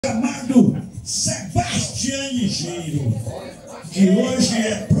chamado Sebastião Ligeiro, que hoje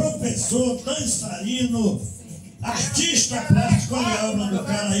é professor, dançarino, artista plástico. Olha a obra do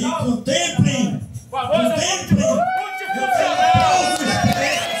cara aí, contemplem! Contemplem!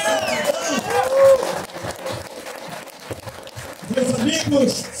 Meus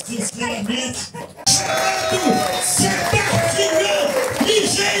amigos, sinceramente, Sebastião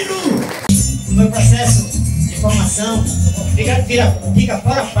Ligeiro! O meu processo de formação fica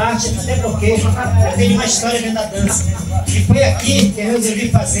fora parte, até porque eu tenho uma história dentro da dança. E foi aqui que eu resolvi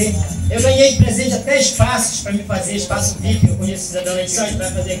fazer. Eu ganhei de presente até espaços para me fazer, espaço VIP. Eu conheço o cidadão aí, só ele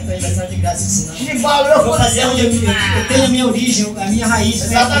vai fazer aqui o aniversário de graça, senão. Eu vou fazer onde eu tenho a minha origem, a minha raiz.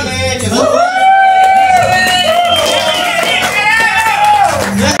 Exatamente!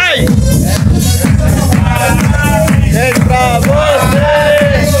 É pra você!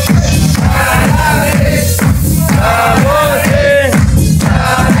 Pra você!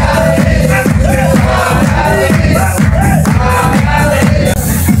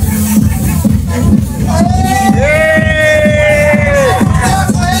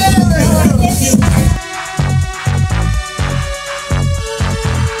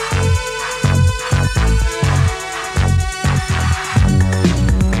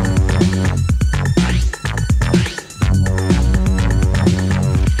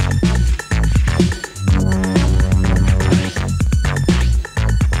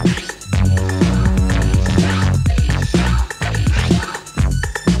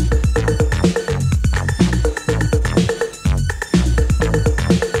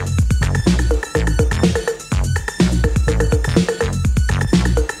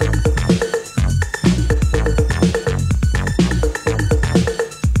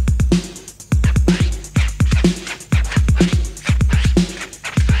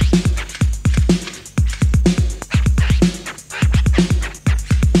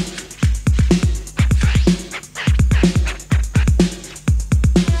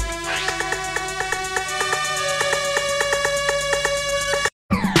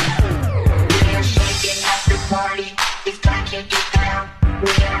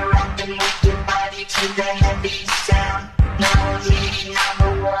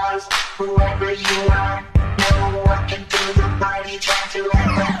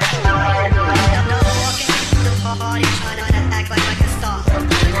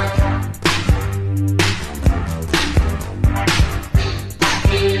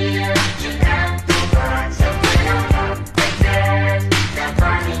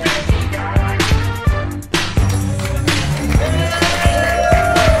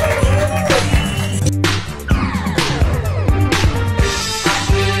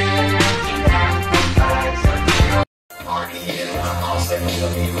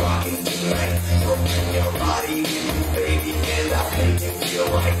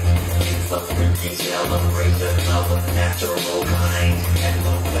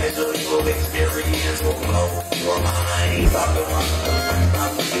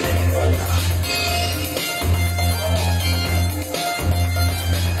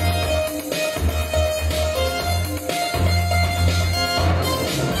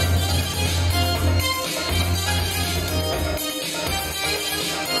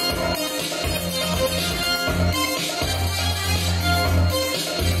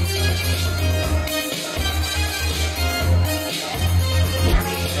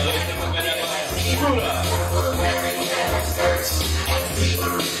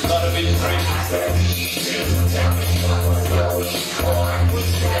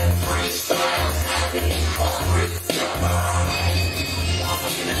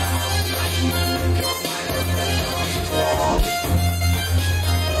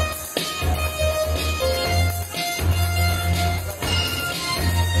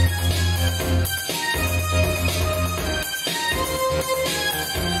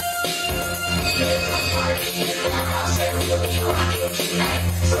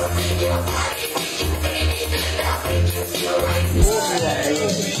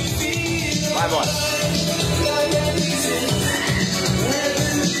 Vai embora.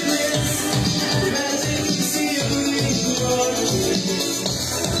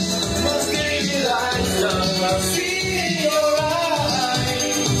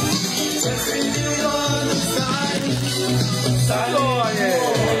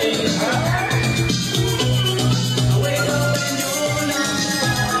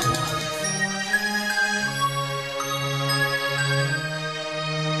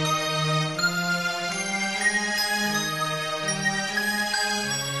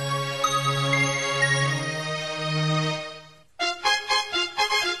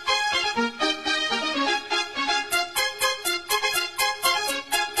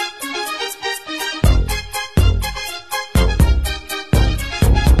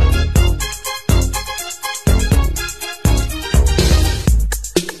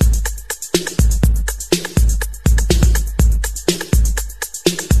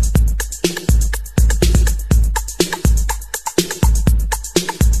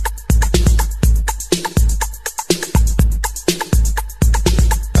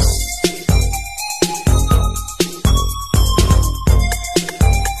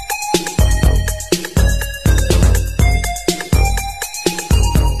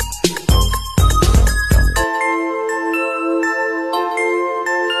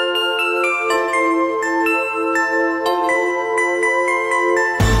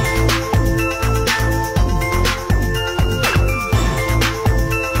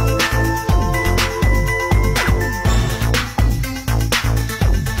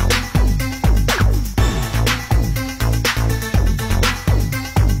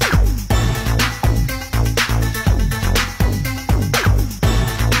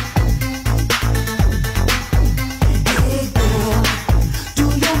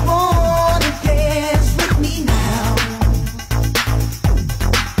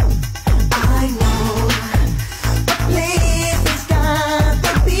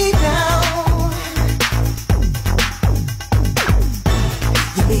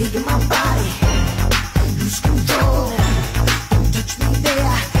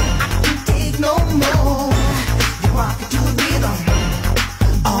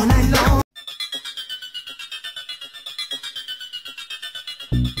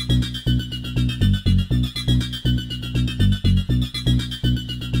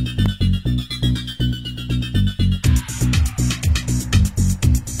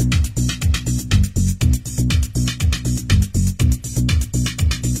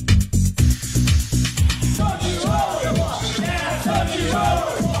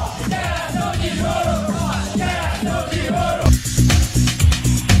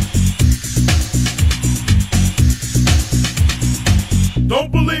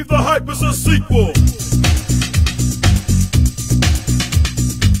 hype is a sequel.